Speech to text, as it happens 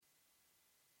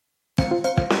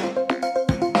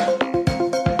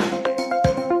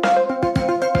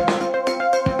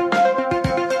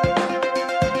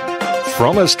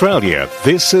From Australia,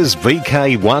 this is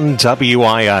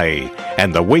VK1WIA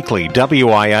and the weekly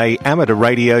WIA amateur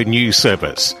radio news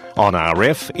service on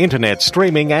RF, internet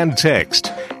streaming and text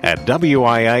at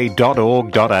wia.org.au.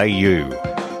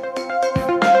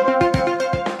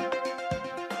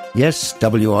 Yes,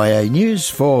 WIA news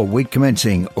for week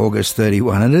commencing August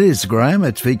 31. And it is, Graham,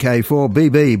 it's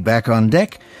VK4BB back on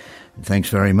deck. Thanks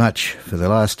very much for the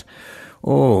last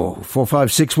 4,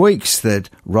 5, 6 weeks that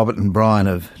Robert and Brian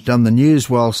have done the news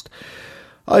whilst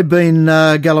I've been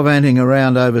gallivanting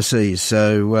around overseas,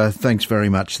 so thanks very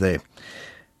much there.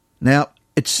 Now,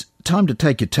 it's time to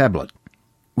take your tablet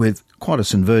with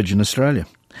Qantas and Virgin Australia.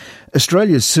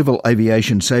 Australia's Civil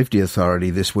Aviation Safety Authority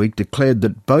this week declared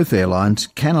that both airlines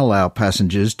can allow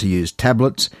passengers to use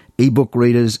tablets, e-book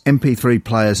readers, MP3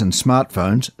 players and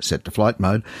smartphones, set to flight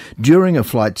mode, during a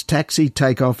flight's taxi,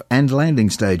 takeoff and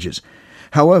landing stages.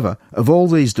 However, of all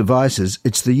these devices,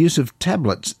 it's the use of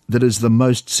tablets that is the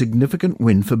most significant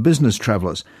win for business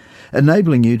travellers,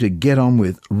 enabling you to get on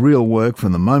with real work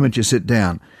from the moment you sit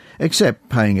down, except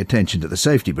paying attention to the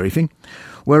safety briefing,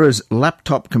 whereas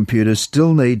laptop computers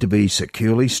still need to be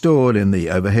securely stored in the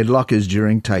overhead lockers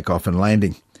during takeoff and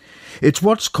landing. It's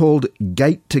what's called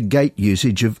gate-to-gate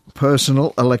usage of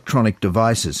personal electronic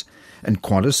devices, and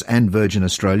Qantas and Virgin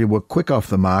Australia were quick off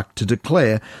the mark to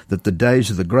declare that the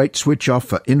days of the great switch-off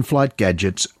for in-flight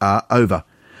gadgets are over.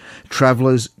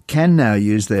 Travellers can now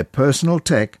use their personal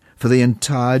tech for the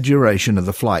entire duration of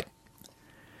the flight.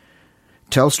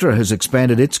 Telstra has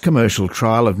expanded its commercial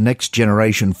trial of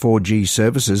next-generation 4G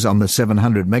services on the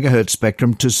 700 MHz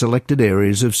spectrum to selected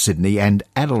areas of Sydney and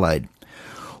Adelaide.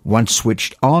 Once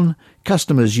switched on,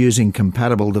 customers using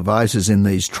compatible devices in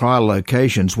these trial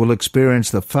locations will experience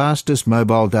the fastest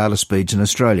mobile data speeds in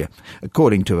Australia,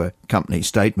 according to a company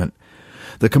statement.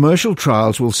 The commercial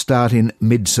trials will start in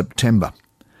mid-September.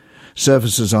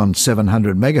 Services on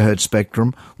 700 MHz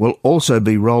spectrum will also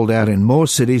be rolled out in more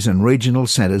cities and regional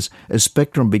centres as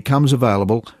spectrum becomes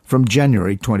available from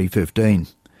January 2015.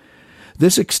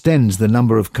 This extends the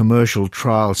number of commercial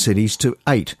trial cities to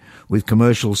 8, with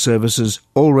commercial services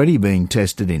already being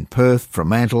tested in Perth,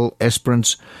 Fremantle,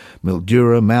 Esperance,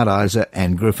 Mildura, Mount Isa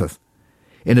and Griffith.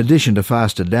 In addition to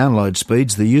faster download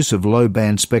speeds, the use of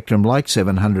low-band spectrum like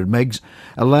 700 megs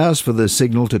allows for the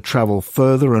signal to travel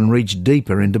further and reach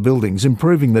deeper into buildings,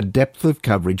 improving the depth of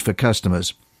coverage for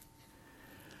customers.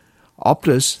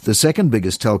 Optus, the second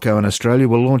biggest telco in Australia,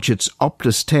 will launch its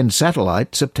Optus 10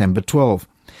 satellite September 12.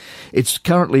 It's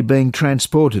currently being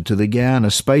transported to the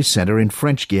Guyana Space Centre in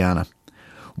French Guiana.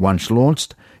 Once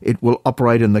launched, it will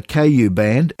operate in the KU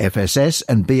band, FSS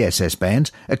and BSS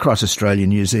bands across Australia,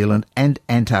 New Zealand and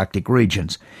Antarctic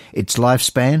regions. Its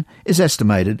lifespan is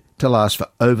estimated to last for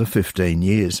over 15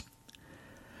 years.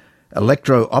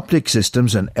 Electro-Optic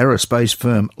Systems and aerospace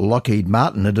firm Lockheed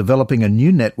Martin are developing a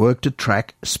new network to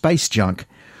track space junk.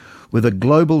 With a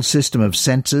global system of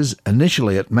sensors,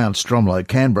 initially at Mount Stromlo,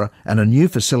 Canberra, and a new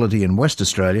facility in West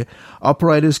Australia,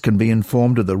 operators can be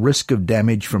informed of the risk of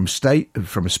damage from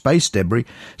space debris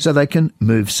so they can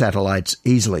move satellites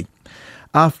easily.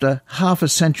 After half a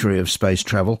century of space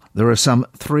travel, there are some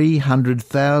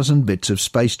 300,000 bits of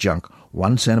space junk,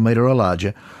 1 centimetre or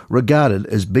larger, regarded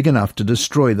as big enough to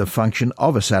destroy the function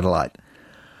of a satellite.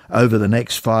 Over the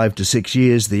next 5 to 6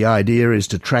 years, the idea is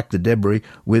to track the debris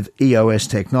with EOS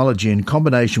technology in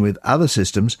combination with other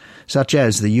systems, such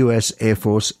as the US Air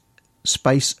Force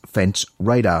Space Fence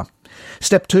radar.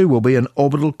 Step 2 will be an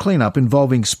orbital cleanup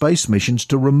involving space missions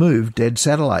to remove dead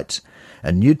satellites.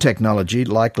 A new technology,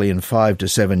 likely in 5 to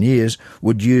 7 years,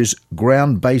 would use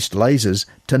ground-based lasers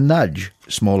to nudge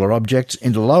smaller objects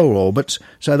into lower orbits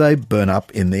so they burn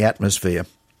up in the atmosphere.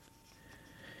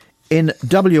 In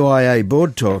WIA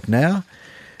Board Talk now,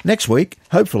 next week,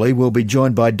 hopefully, we'll be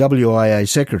joined by WIA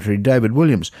Secretary David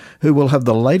Williams, who will have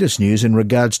the latest news in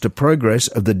regards to progress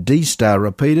of the D-Star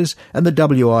repeaters and the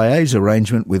WIA's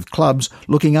arrangement with clubs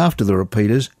looking after the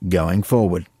repeaters going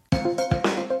forward.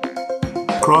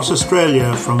 Across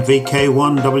Australia from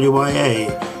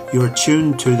VK1WIA, you're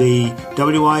tuned to the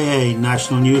WIA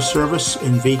National News Service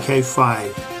in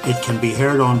VK5. It can be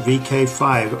heard on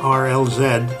VK5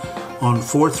 RLZ on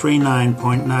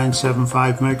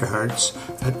 439.975 MHz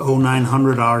at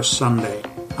 0900 hours Sunday.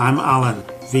 I'm Alan,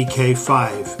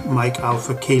 VK5, Mike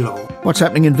Alpha Kilo. What's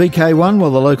happening in VK1?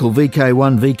 Well, the local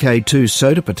VK1, VK2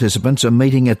 SOTA participants are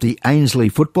meeting at the Ainslie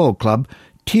Football Club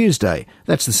Tuesday.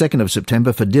 That's the 2nd of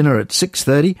September for dinner at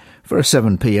 6:30 for a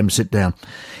 7 p.m. sit-down.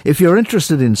 If you're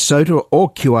interested in SOTA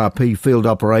or QRP field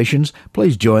operations,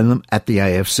 please join them at the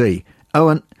AFC. Oh,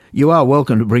 and you are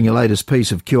welcome to bring your latest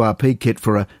piece of QRP kit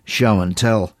for a show and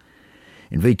tell.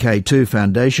 In VK2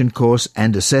 Foundation Course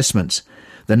and Assessments,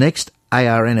 the next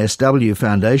ARNSW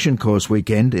Foundation Course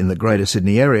weekend in the Greater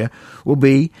Sydney area will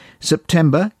be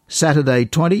September, Saturday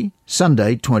 20,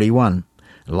 Sunday 21.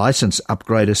 Licence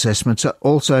upgrade assessments are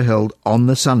also held on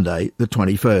the Sunday, the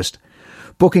 21st.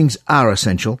 Bookings are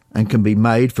essential and can be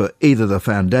made for either the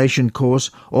foundation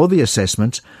course or the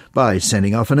assessments by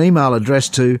sending off an email address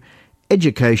to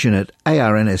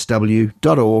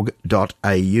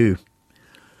education@arnsw.org.au.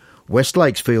 West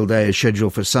Lakes Field Day is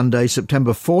scheduled for Sunday,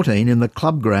 September 14 in the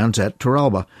club grounds at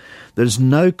Turalba. There's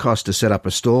no cost to set up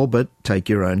a stall, but take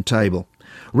your own table.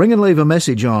 Ring and leave a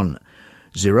message on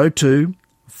 02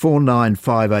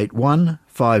 49581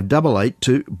 588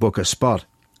 to book a spot.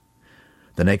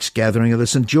 The next gathering of the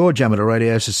St George Amateur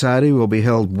Radio Society will be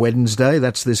held Wednesday.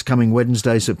 That's this coming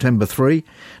Wednesday, September 3.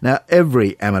 Now,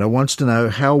 every amateur wants to know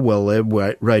how well their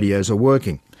radios are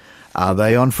working. Are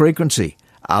they on frequency?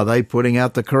 Are they putting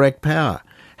out the correct power?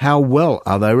 How well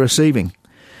are they receiving?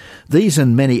 These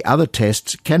and many other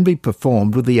tests can be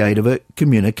performed with the aid of a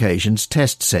communications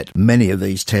test set. Many of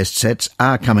these test sets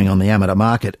are coming on the amateur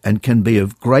market and can be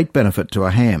of great benefit to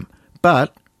a ham,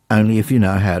 but only if you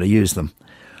know how to use them.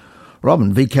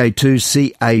 Robin,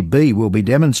 VK2CAB, will be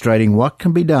demonstrating what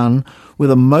can be done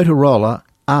with a Motorola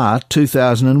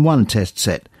R2001 test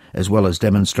set, as well as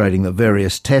demonstrating the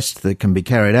various tests that can be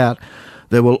carried out.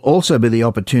 There will also be the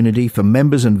opportunity for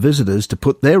members and visitors to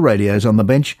put their radios on the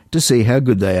bench to see how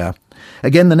good they are.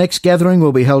 Again, the next gathering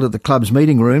will be held at the club's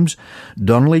meeting rooms,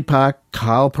 Donnelly Park,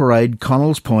 Kyle Parade,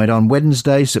 Connells Point, on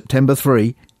Wednesday, September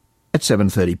 3 at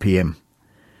 7:30pm.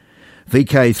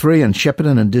 VK3 and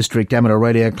Shepparton and District Amateur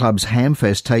Radio Club's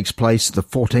Hamfest takes place the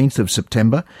 14th of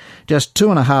September. Just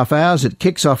 2.5 hours. It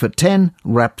kicks off at 10,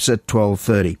 wraps at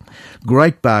 12:30.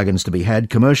 Great bargains to be had,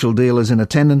 commercial dealers in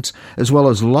attendance, as well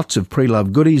as lots of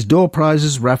pre-loved goodies, door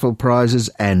prizes, raffle prizes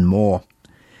and more.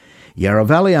 Yarra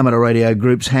Valley Amateur Radio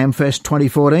Group's Hamfest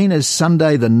 2014 is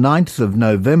Sunday the 9th of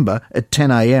November at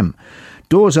 10am.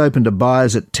 Doors open to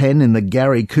buyers at 10 in the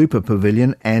Gary Cooper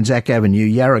Pavilion, Anzac Avenue,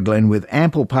 Yarra Glen, with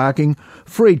ample parking,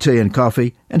 free tea and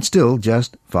coffee, and still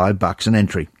just $5 an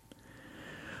entry.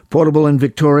 Portable and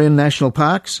Victorian National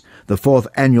Parks. The 4th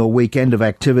annual weekend of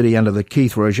activity under the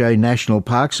Keith Roger National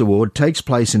Parks Award takes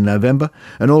place in November,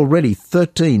 and already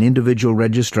 13 individual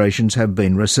registrations have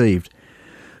been received.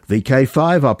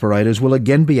 VK5 operators will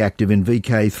again be active in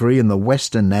VK3 in the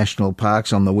Western National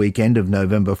Parks on the weekend of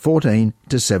November 14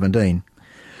 to 17.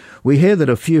 We hear that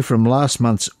a few from last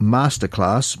month's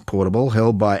Masterclass Portable,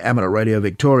 held by Amateur Radio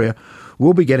Victoria,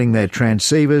 will be getting their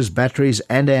transceivers, batteries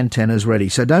and antennas ready.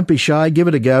 So don't be shy, give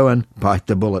it a go and bite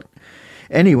the bullet.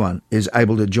 Anyone is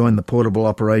able to join the portable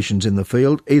operations in the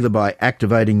field, either by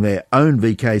activating their own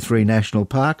VK3 National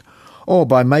Park or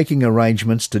by making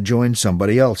arrangements to join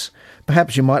somebody else.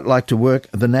 Perhaps you might like to work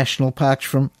the national parks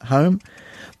from home.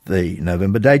 The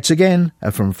November dates again are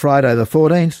from Friday the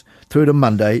 14th through to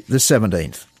Monday the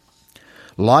 17th.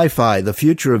 Li-Fi, the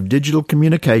future of digital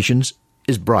communications,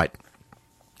 is bright.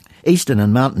 Eastern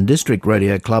and Mountain District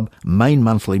Radio Club main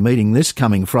monthly meeting this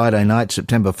coming Friday night,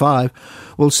 September 5,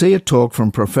 will see a talk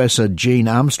from Professor Gene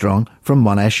Armstrong from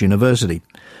Monash University.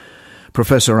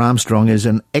 Professor Armstrong is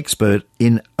an expert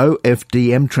in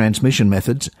OFDM transmission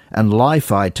methods and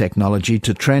Li-Fi technology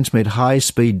to transmit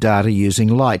high-speed data using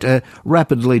light, a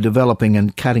rapidly developing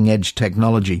and cutting-edge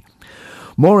technology.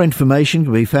 More information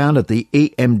can be found at the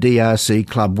EMDRC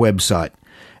Club website.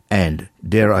 And,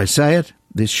 dare I say it,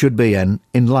 this should be an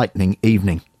enlightening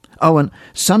evening. Oh, and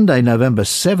Sunday, November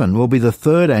 7 will be the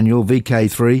 3rd annual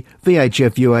VK3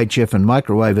 VHF, UHF and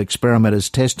Microwave Experimenters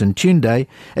Test and Tune Day,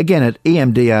 again at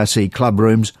EMDRC Club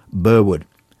Rooms, Burwood.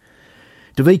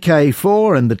 The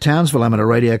VK4 and the Townsville Amateur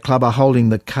Radio Club are holding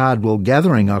the Cardwell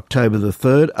Gathering October the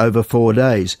 3rd over 4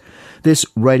 days. This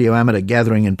radio amateur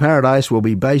gathering in Paradise will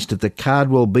be based at the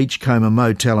Cardwell Beachcomber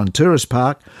Motel and Tourist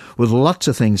Park, with lots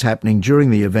of things happening during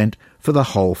the event for the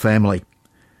whole family.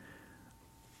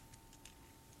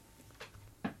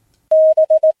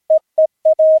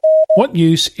 What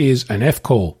use is an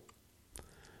F-call?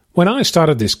 When I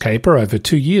started this caper over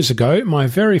 2 years ago, my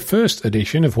very first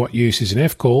edition of What Use is an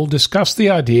F-call discussed the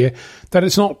idea that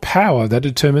it's not power that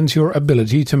determines your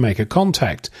ability to make a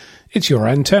contact. It's your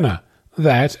antenna,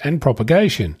 that and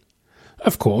propagation.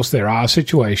 Of course, there are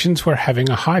situations where having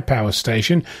a high-power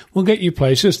station will get you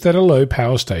places that a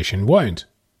low-power station won't.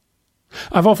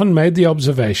 I've often made the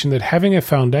observation that having a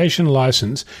foundation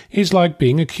license is like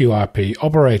being a QRP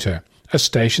operator, a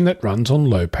station that runs on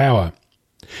low power.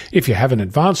 If you have an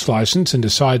advanced license and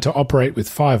decide to operate with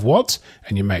 5 watts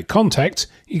and you make contacts,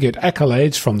 you get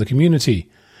accolades from the community,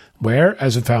 where,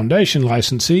 as a foundation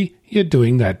licensee, you're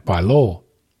doing that by law.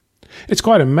 It's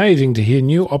quite amazing to hear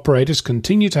new operators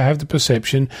continue to have the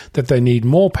perception that they need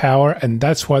more power and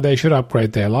that's why they should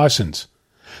upgrade their license.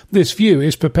 This view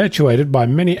is perpetuated by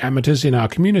many amateurs in our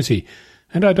community,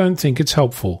 and I don't think it's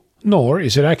helpful, nor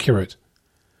is it accurate.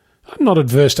 I'm not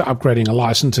adverse to upgrading a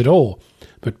license at all,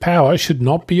 but power should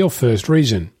not be your first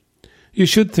reason. You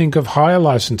should think of higher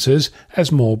licenses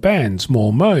as more bands,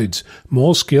 more modes,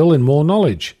 more skill and more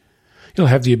knowledge. You'll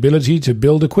have the ability to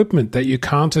build equipment that you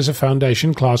can't as a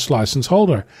Foundation class license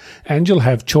holder, and you'll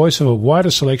have choice of a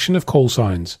wider selection of call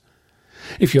signs.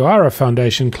 If you are a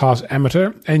Foundation class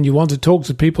amateur and you want to talk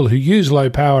to people who use low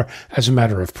power as a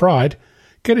matter of pride,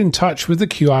 get in touch with the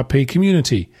QRP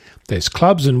community. There's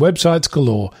clubs and websites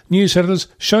galore, newsletters,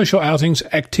 social outings,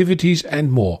 activities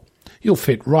and more. You'll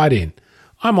fit right in.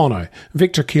 I'm Ono,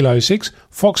 Victor Kilo 6,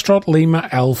 Foxtrot Lima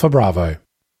Alpha Bravo.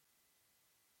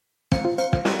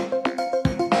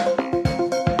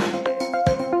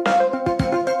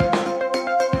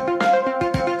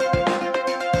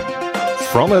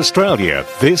 From Australia,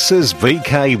 this is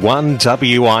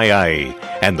VK1WIA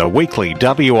and the weekly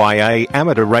WIA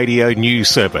amateur radio news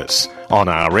service on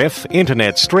RF,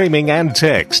 internet streaming and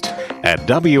text at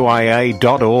wia.org.au.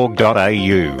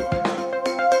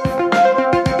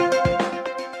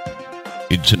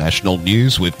 International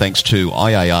news with thanks to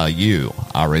IARU,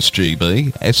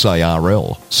 RSGB,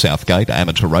 SARL, Southgate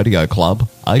Amateur Radio Club,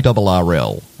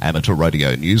 ARRL, Amateur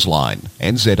Radio Newsline,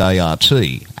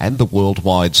 NZART, and the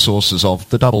worldwide sources of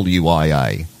the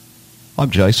WIA.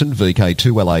 I'm Jason,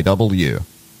 VK2LAW.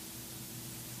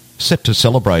 Set to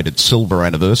celebrate its silver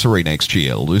anniversary next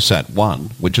year, LUSAT 1,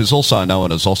 which is also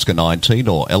known as Oscar 19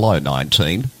 or LO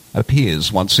 19,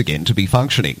 appears once again to be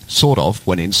functioning, sort of,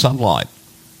 when in sunlight.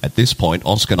 At this point,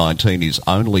 Oscar 19 is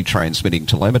only transmitting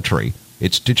telemetry.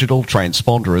 Its digital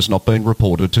transponder has not been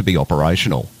reported to be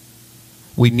operational.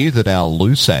 We knew that our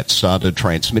LUSAT started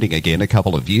transmitting again a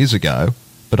couple of years ago,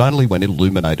 but only when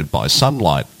illuminated by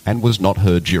sunlight and was not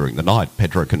heard during the night.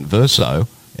 Pedro Converso,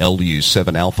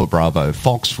 LU7 Alpha Bravo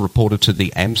Fox, reported to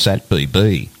the AMSAT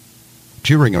BB.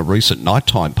 During a recent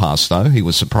nighttime pass, though, he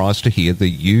was surprised to hear the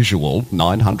usual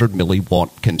 900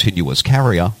 milliwatt continuous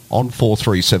carrier on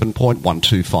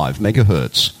 437.125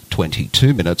 MHz,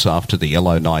 22 minutes after the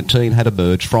LO19 had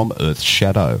emerged from Earth's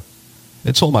shadow.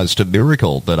 It's almost a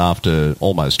miracle that after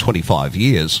almost 25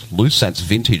 years, LUSAT's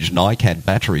vintage NiCad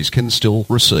batteries can still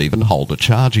receive and hold a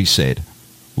charge, he said.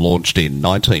 Launched in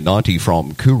 1990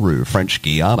 from Kourou, French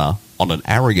Guiana, on an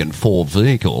Ariane 4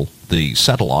 vehicle, the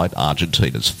satellite,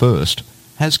 Argentina's first,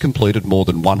 has completed more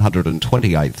than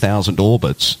 128,000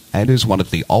 orbits and is one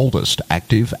of the oldest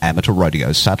active amateur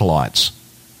radio satellites.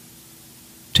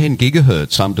 10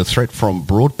 GHz under threat from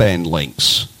broadband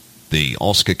links. The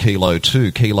Oscar Kilo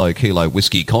 2 Kilo Kilo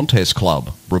Whiskey Contest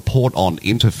Club report on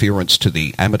interference to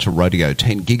the amateur radio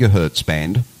 10 GHz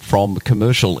band from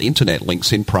commercial internet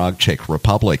links in Prague, Czech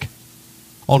Republic.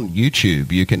 On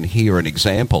YouTube, you can hear an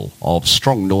example of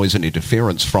strong noise and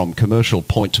interference from commercial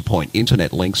point-to-point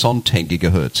internet links on 10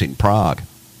 GHz in Prague.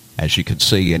 As you can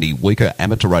see, any weaker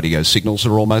amateur radio signals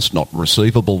are almost not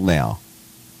receivable now.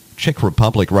 Czech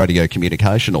Republic Radio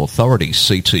Communication Authority,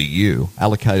 CTU,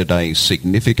 allocated a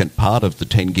significant part of the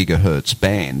 10 GHz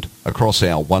band across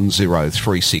our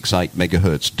 10368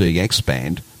 MHz DX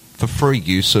band for free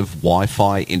use of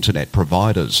Wi-Fi internet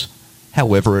providers.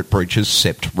 However, it breaches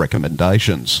SEPT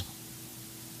recommendations.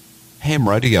 Ham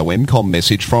Radio MCOM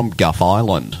message from Guff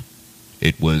Island.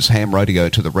 It was ham radio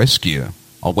to the rescue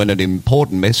when an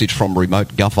important message from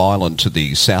remote Guff Island to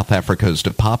the South Africa's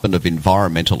Department of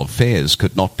Environmental Affairs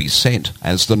could not be sent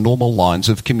as the normal lines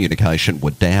of communication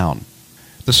were down.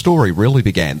 The story really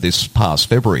began this past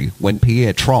February when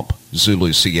Pierre Tromp,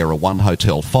 Zulu Sierra 1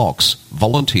 Hotel Fox,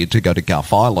 volunteered to go to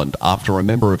Guff Island after a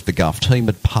member of the Guff team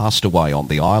had passed away on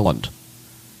the island.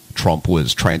 Tromp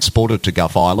was transported to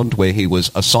Guff Island where he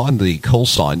was assigned the call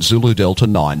sign Zulu Delta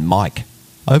 9 Mike.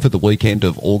 Over the weekend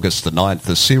of August the 9th,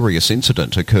 a serious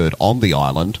incident occurred on the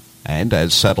island, and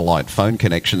as satellite phone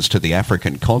connections to the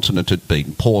African continent had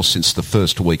been poor since the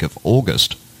first week of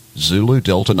August, Zulu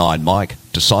Delta 9 Mike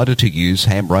decided to use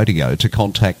ham radio to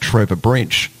contact Trevor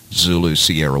Brinch, Zulu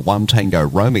Sierra 1 Tango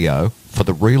Romeo, for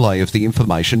the relay of the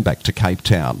information back to Cape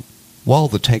Town. While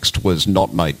the text was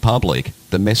not made public,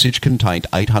 the message contained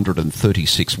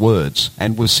 836 words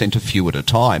and was sent a few at a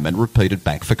time and repeated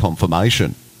back for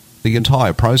confirmation. The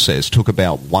entire process took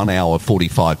about 1 hour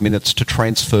 45 minutes to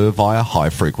transfer via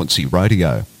high-frequency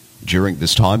radio. During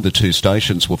this time, the two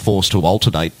stations were forced to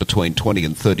alternate between 20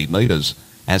 and 30 metres,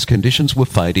 as conditions were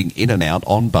fading in and out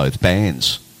on both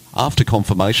bands. After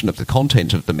confirmation of the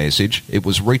content of the message, it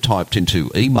was retyped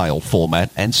into email format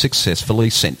and successfully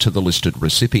sent to the listed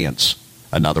recipients.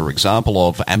 Another example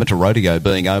of amateur radio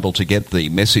being able to get the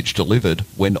message delivered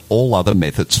when all other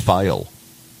methods fail.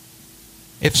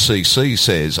 FCC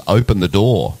says open the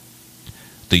door.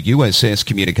 The USS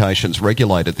communications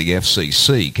regulator, the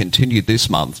FCC, continued this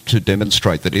month to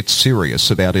demonstrate that it's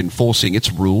serious about enforcing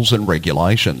its rules and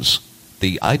regulations.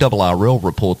 The ARRL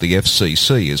report the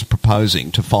FCC is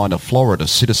proposing to fine a Florida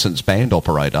Citizens Band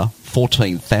operator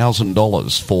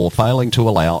 $14,000 for failing to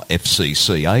allow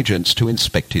FCC agents to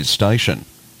inspect his station.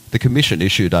 The Commission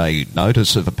issued a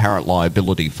notice of apparent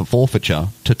liability for forfeiture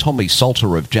to Tommy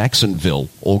Salter of Jacksonville,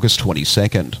 August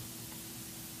 22nd.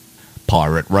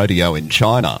 Pirate radio in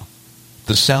China.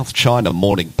 The South China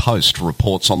Morning Post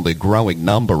reports on the growing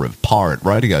number of pirate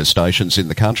radio stations in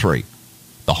the country.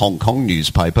 The Hong Kong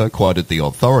newspaper quoted the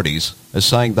authorities as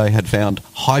saying they had found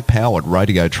high-powered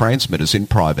radio transmitters in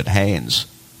private hands.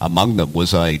 Among them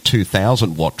was a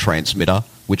 2,000-watt transmitter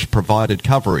which provided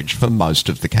coverage for most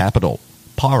of the capital.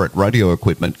 Pirate radio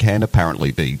equipment can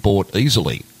apparently be bought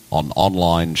easily on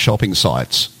online shopping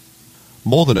sites.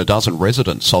 More than a dozen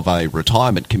residents of a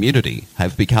retirement community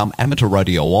have become amateur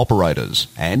radio operators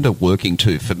and are working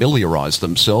to familiarise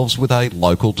themselves with a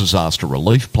local disaster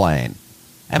relief plan.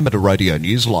 Amateur Radio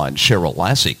Newsline Cheryl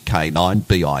Lassick,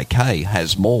 K9BIK,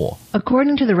 has more.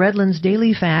 According to the Redlands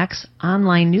Daily Facts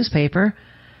online newspaper,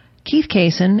 Keith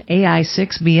Kaysen,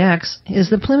 AI6BX, is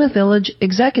the Plymouth Village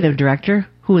Executive Director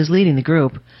who is leading the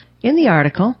group. In the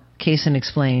article, Kaysen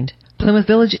explained, Plymouth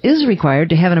Village is required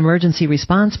to have an emergency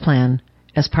response plan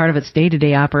as part of its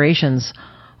day-to-day operations.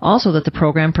 Also that the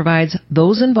program provides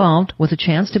those involved with a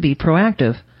chance to be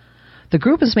proactive. The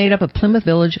group is made up of Plymouth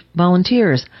Village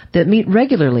volunteers that meet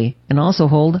regularly and also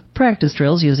hold practice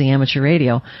drills using amateur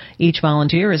radio. Each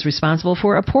volunteer is responsible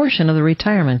for a portion of the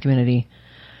retirement community.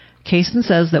 Kaysen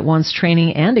says that once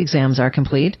training and exams are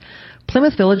complete,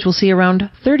 Plymouth Village will see around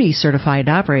 30 certified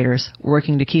operators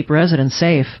working to keep residents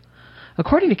safe.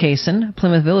 According to Kaysen,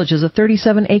 Plymouth Village is a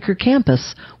 37-acre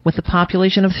campus with a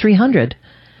population of 300.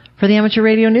 For the Amateur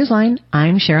Radio Newsline,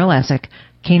 I'm Cheryl Lassick.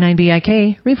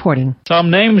 K9BIK reporting.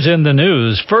 Some names in the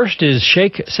news. First is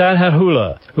Sheikh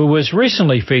Sadhullah, who was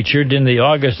recently featured in the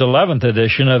August 11th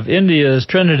edition of India's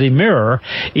Trinity Mirror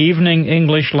evening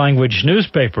English language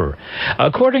newspaper.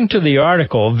 According to the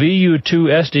article,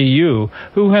 VU2SDU,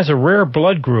 who has a rare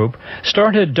blood group,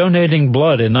 started donating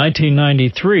blood in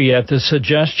 1993 at the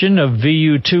suggestion of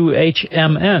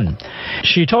VU2HMN.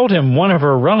 She told him one of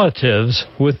her relatives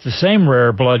with the same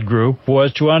rare blood group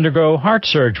was to undergo heart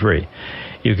surgery.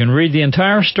 You can read the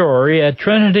entire story at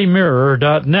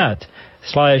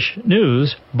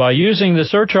trinitymirror.net/news by using the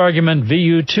search argument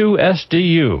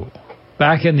VU2SDU.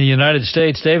 Back in the United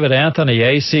States, David Anthony,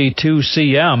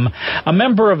 AC2CM, a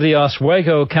member of the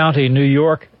Oswego County, New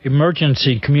York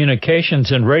Emergency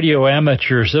Communications and Radio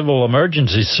Amateur Civil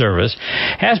Emergency Service,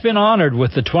 has been honored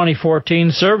with the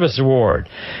 2014 Service Award.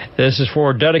 This is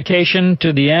for dedication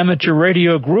to the amateur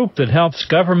radio group that helps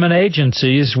government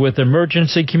agencies with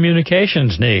emergency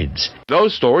communications needs.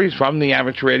 Those stories from the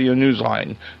Amateur Radio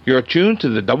Newsline. You're tuned to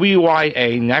the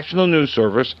WIA National News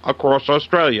Service across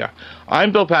Australia.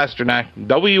 I'm Bill Pasternak,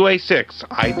 WA6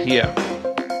 ITF.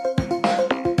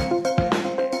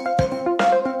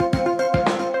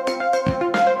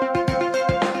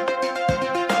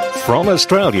 From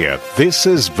Australia, this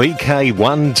is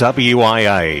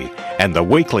VK1WIA and the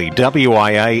weekly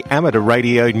WIA Amateur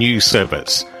Radio News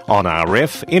Service on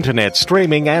RF, internet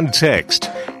streaming and text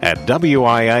at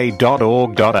wia.org.au.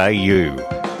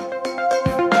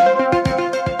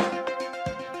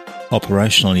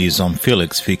 Operational news on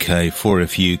Felix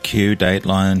VK4FUQ,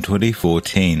 dateline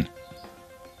 2014.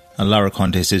 A Lara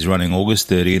contest is running August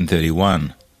 30 and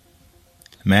 31.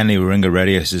 Manly Warringah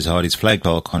Radio Society's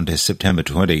flagpole contest September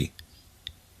 20.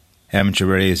 Amateur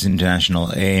Radio's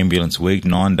International Air Ambulance Week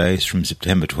 9 days from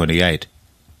September 28.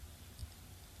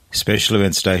 Special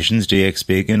event stations DX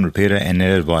Beacon, Repeater and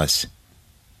Net Advice.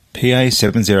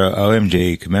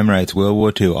 PA70OMG commemorates World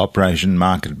War II Operation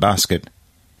Market Basket.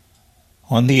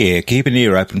 On the air, keep an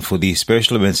ear open for the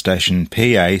special event station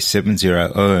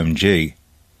PA70OMG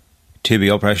to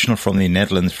be operational from the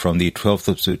Netherlands from the 12th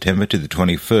of September to the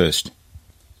 21st.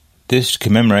 This to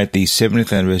commemorate the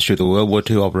 70th anniversary of the World War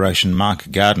II Operation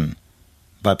Market Garden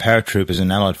by paratroopers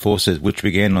and Allied forces, which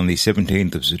began on the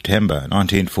 17th of September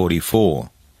 1944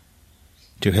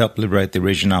 to help liberate the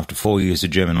region after 4 years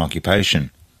of German occupation.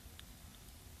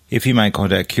 If you may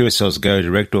contact QSL's Go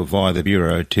direct or via the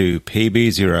Bureau to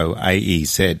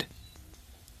PB0AEZ.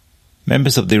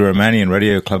 Members of the Romanian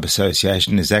Radio Club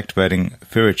Association is activating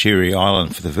Fericiri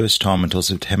Island for the first time until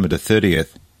September the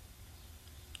 30th.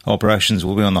 Operations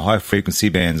will be on the high-frequency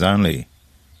bands only.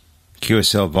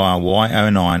 QSL via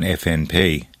Y09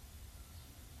 FNP.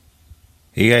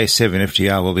 EA7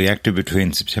 FTR will be active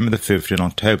between September the 5th and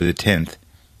October the 10th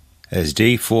as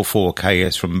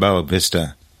D44KS from Boa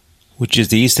Vista, which is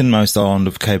the easternmost island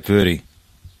of Cape Verde.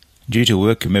 Due to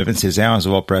work commitments, his hours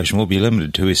of operation will be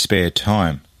limited to his spare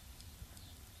time.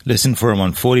 Listen for him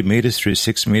on 40 metres through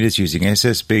 6 metres using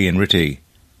SSB and RTTY,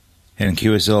 and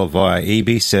QSL via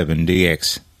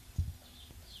EB7DX.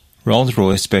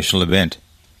 Rolls-Royce special event.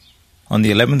 On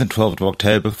the 11th and 12th of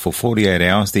October for 48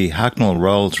 hours, the Hucknall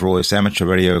Rolls-Royce Amateur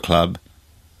Radio Club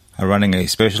are running a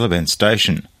special event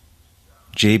station,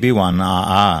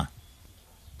 GB1RR,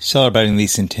 celebrating the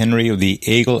centenary of the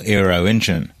Eagle Aero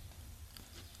engine.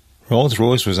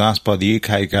 Rolls-Royce was asked by the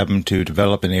UK government to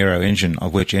develop an aero engine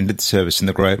of which ended service in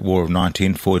the Great War of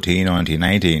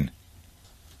 1914-1918.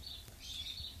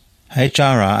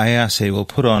 HRR-ARC will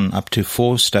put on up to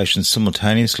 4 stations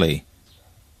simultaneously.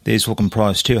 These will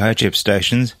comprise 2 HF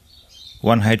stations,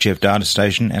 1 HF data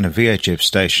station and a VHF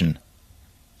station.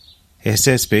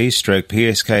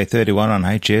 SSB/PSK 31 on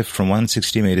HF from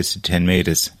 160 metres to 10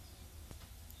 metres.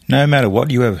 No matter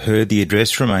what you have heard, the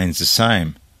address remains the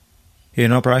same.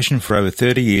 In operation for over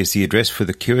 30 years, the address for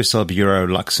the QSL Bureau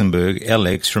Luxembourg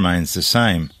LX remains the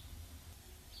same.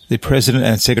 The President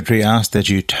and Secretary ask that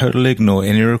you totally ignore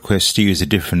any requests to use a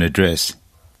different address.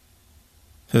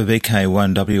 For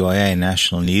VK1WIA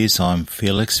National News, I'm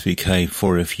Felix,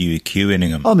 VK4FUQ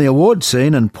Inningham. On the award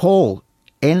scene, and Paul,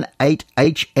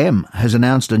 N8HM has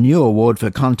announced a new award for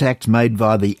contacts made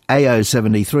via the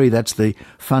AO73, that's the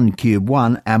FunCube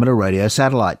 1 amateur radio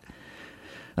satellite.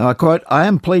 Now, I quote, "I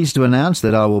am pleased to announce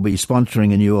that I will be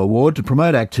sponsoring a new award to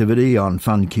promote activity on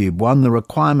FunCube 1. The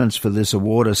requirements for this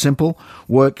award are simple.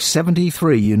 Work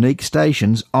 73 unique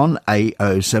stations on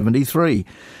AO73.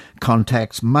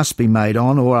 Contacts must be made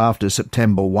on or after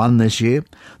September 1 this year.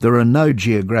 There are no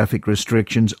geographic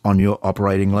restrictions on your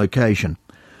operating location.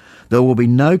 There will be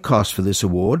no cost for this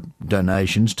award.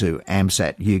 Donations to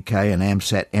AMSAT UK and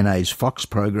AMSAT NA's Fox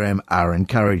program are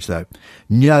encouraged, though.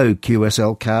 No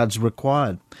QSL cards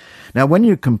required. Now, when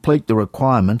you complete the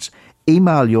requirements,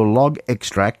 email your log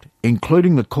extract,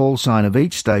 including the call sign of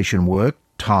each station work,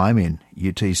 time in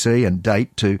UTC and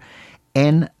date, to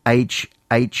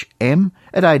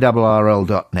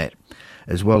nhhm@arrl.net,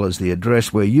 as well as the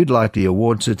address where you'd like the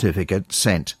award certificate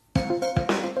sent.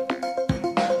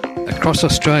 Across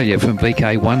Australia from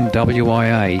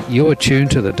VK1WIA, you're tuned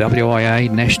to the WIA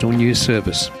National News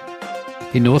Service.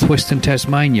 In northwestern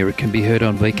Tasmania, it can be heard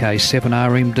on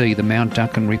VK7RMD, the Mount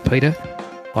Duncan repeater,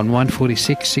 on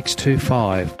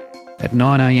 146.625 at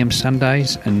 9 a.m.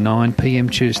 Sundays and 9 p.m.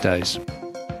 Tuesdays.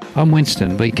 I'm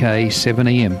Winston,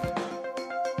 VK7EM.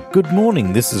 Good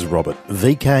morning, this is Robert,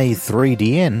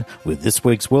 VK3DN, with this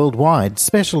week's Worldwide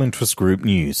Special Interest Group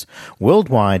news.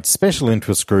 Worldwide Special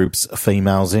Interest Groups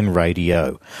Females in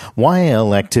Radio.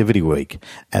 YL Activity Week.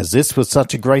 As this was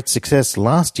such a great success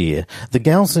last year, the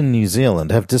gals in New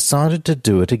Zealand have decided to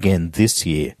do it again this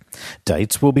year.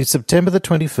 Dates will be September the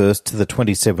 21st to the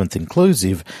 27th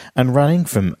inclusive and running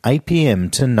from 8 p.m.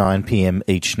 to 9 p.m.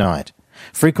 each night.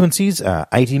 Frequencies are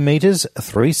 80 metres,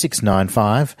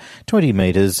 3695, 20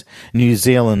 metres, New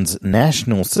Zealand's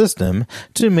national system,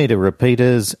 2 metre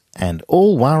repeaters, and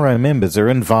all WARO members are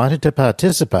invited to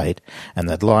participate, and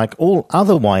they'd like all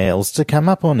other YLs to come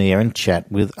up on air and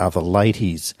chat with other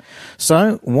ladies.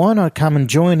 So why not come and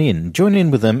join in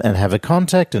with them and have a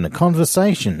contact and a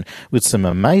conversation with some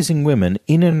amazing women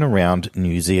in and around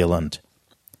New Zealand.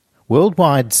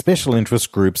 Worldwide Special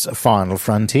Interest Group's final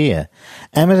frontier.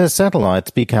 Amateur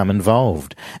satellites become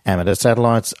involved. Amateur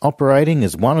satellites operating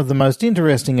is one of the most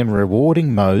interesting and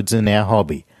rewarding modes in our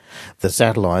hobby. The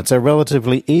satellites are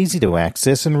relatively easy to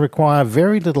access and require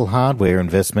very little hardware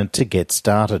investment to get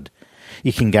started.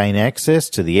 You can gain access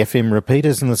to the FM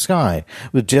repeaters in the sky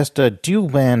with just a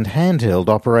dual-band handheld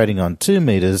operating on 2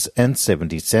 metres and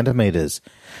 70 centimetres.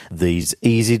 These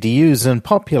easy-to-use and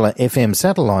popular FM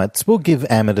satellites will give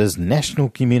amateurs national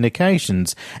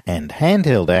communications and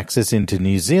handheld access into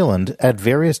New Zealand at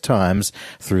various times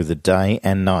through the day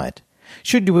and night.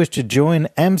 Should you wish to join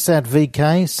AMSAT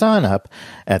VK, sign up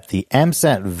at the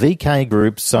AMSAT VK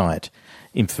Group site.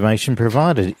 Information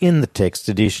provided in the text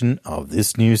edition of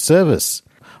this news service.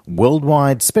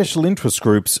 Worldwide Special Interest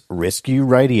Groups Rescue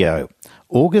Radio.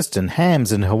 August and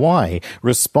hams in Hawaii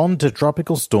respond to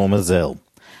Tropical Storm Azelle.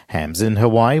 Hams in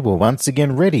Hawaii were once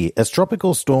again ready as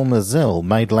Tropical Storm Azelle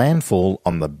made landfall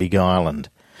on the Big Island.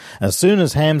 As soon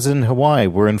as hams in Hawaii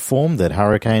were informed that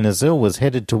Hurricane Azil was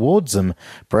headed towards them,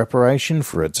 preparation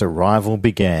for its arrival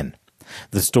began.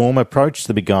 The storm approached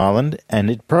the Big Island, and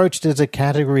it approached as a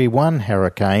Category 1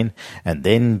 hurricane, and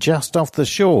then just off the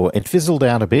shore it fizzled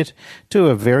out a bit to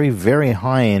a very, very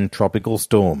high-end tropical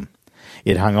storm.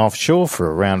 It hung offshore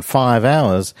for around 5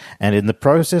 hours, and in the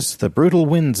process the brutal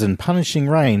winds and punishing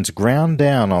rains ground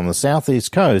down on the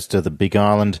southeast coast of the Big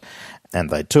Island, and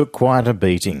they took quite a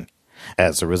beating.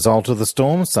 As a result of the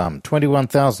storm, some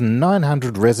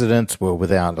 21,900 residents were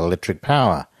without electric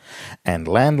power, and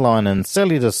landline and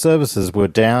cellular services were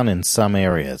down in some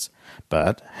areas.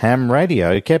 But ham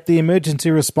radio kept the emergency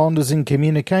responders in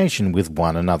communication with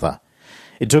one another.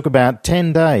 It took about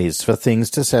 10 days for things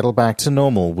to settle back to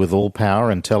normal, with all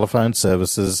power and telephone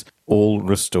services all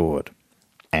restored.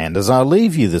 And as I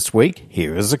leave you this week,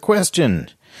 here is a question.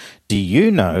 Do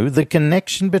you know the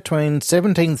connection between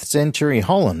 17th century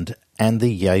Holland and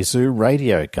the Yaesu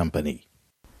Radio Company?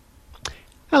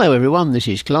 Hello everyone, this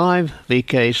is Clive,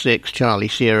 VK6 Charlie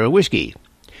Sierra Whiskey.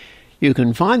 You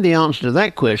can find the answer to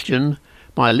that question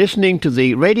by listening to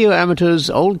the Radio Amateurs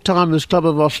Old Timers Club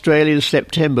of Australia's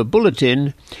September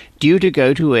Bulletin, due to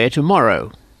go to air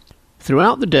tomorrow.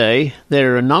 Throughout the day,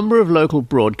 there are a number of local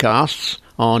broadcasts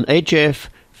on HF,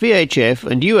 VHF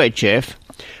and UHF,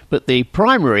 but the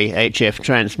primary HF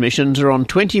transmissions are on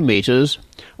 20 metres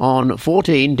on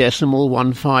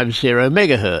 14.150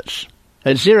 MHz.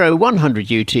 At 0100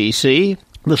 UTC,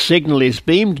 the signal is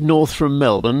beamed north from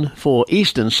Melbourne for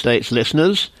Eastern States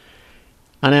listeners.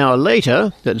 An hour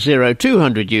later, at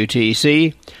 0200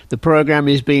 UTC, the program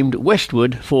is beamed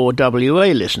westward for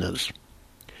WA listeners.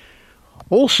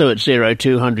 Also at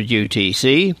 0200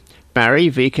 UTC, Barry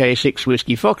VK6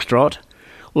 Whiskey Foxtrot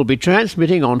will be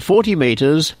transmitting on 40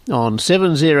 metres on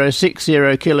 7060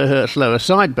 kHz lower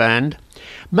sideband,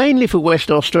 mainly for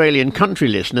West Australian country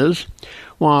listeners,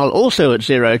 while also at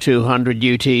 0200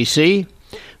 UTC,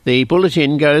 the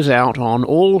bulletin goes out on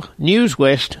all News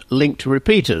West linked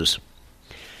repeaters.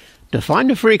 To find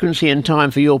a frequency and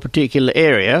time for your particular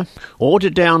area, or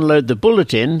to download the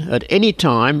bulletin at any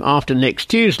time after next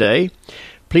Tuesday,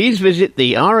 please visit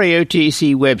the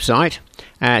RAOTC website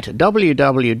at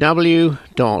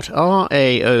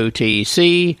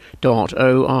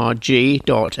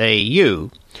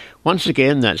www.raotc.org.au. Once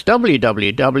again, that's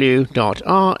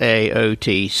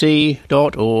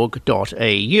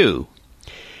www.raotc.org.au.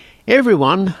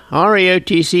 Everyone,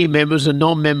 RAOTC members and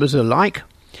non-members alike,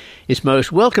 is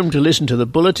most welcome to listen to the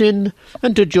bulletin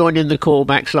and to join in the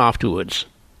callbacks afterwards.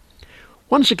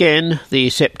 Once again, the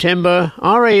September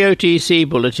RAOTC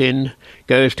bulletin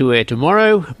goes to air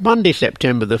tomorrow, Monday,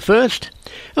 September the 1st,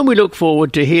 and we look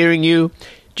forward to hearing you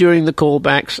during the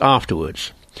callbacks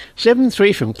afterwards.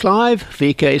 7-3 from Clive,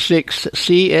 VK6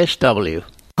 CSW.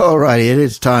 All righty, it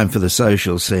is time for the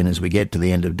social scene as we get to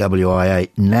the end of WIA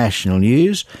National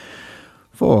News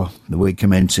for the week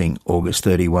commencing August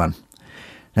 31.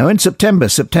 Now in September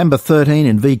 13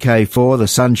 in VK4, the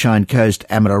Sunshine Coast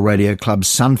Amateur Radio Club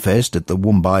Sunfest at the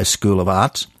Woombye School of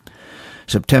Arts.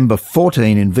 September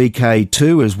 14 in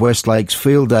VK2 is Westlakes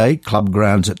Field Day, club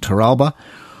grounds at Taralba,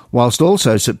 whilst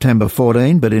also September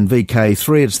 14, but in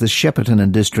VK3 it's the Shepparton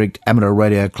and District Amateur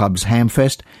Radio Club's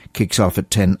Hamfest, kicks off at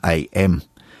 10 a.m.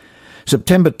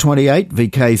 September 28,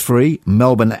 VK3,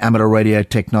 Melbourne Amateur Radio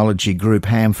Technology Group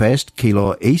Hamfest,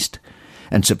 Keilor East.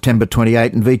 And September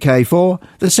 28 in VK4,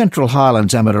 the Central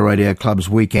Highlands Amateur Radio Club's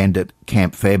weekend at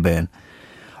Camp Fairbairn.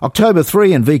 October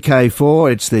 3 in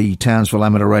VK4, it's the Townsville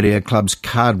Amateur Radio Club's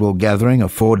Cardwell Gathering, a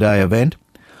 4-day event.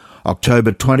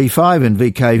 October 25 in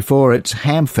VK4, it's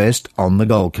Hamfest on the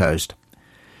Gold Coast.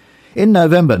 In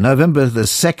November the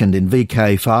 2nd in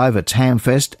VK5, it's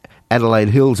Hamfest, Adelaide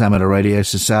Hills Amateur Radio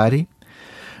Society.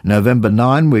 November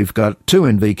 9, we've got 2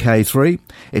 in VK3.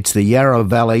 It's the Yarra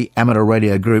Valley Amateur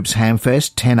Radio Group's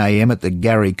Hamfest, 10 a.m. at the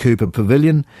Gary Cooper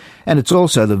Pavilion, and it's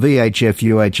also the VHF,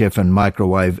 UHF and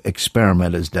Microwave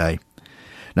Experimenters Day.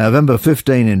 November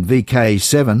 15 in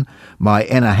VK7, My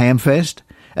Enna Hamfest,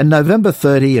 and November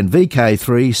 30 in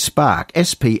VK3, Spark,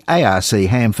 SPARC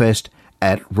Hamfest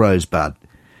at Rosebud.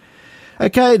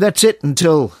 Okay, that's it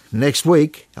until next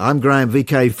week. I'm Graham,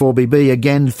 VK4BB.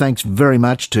 Again, thanks very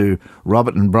much to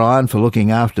Robert and Brian for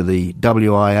looking after the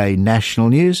WIA National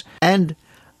News. And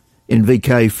in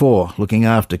VK4, looking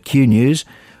after Q News,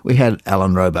 we had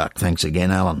Alan Roebuck. Thanks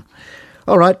again, Alan.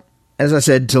 All right, as I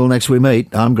said, till next we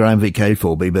meet, I'm Graham,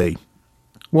 VK4BB.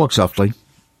 Walk softly.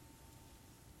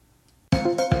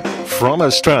 From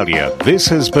Australia, this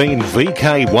has been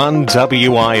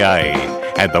VK1WIA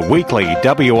and the weekly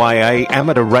WIA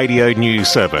Amateur Radio News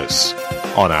Service.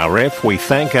 On RF, we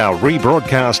thank our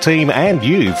rebroadcast team and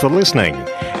you for listening.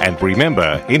 And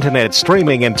remember, internet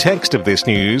streaming and text of this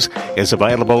news is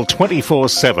available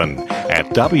 24/7 at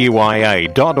wia.org.au.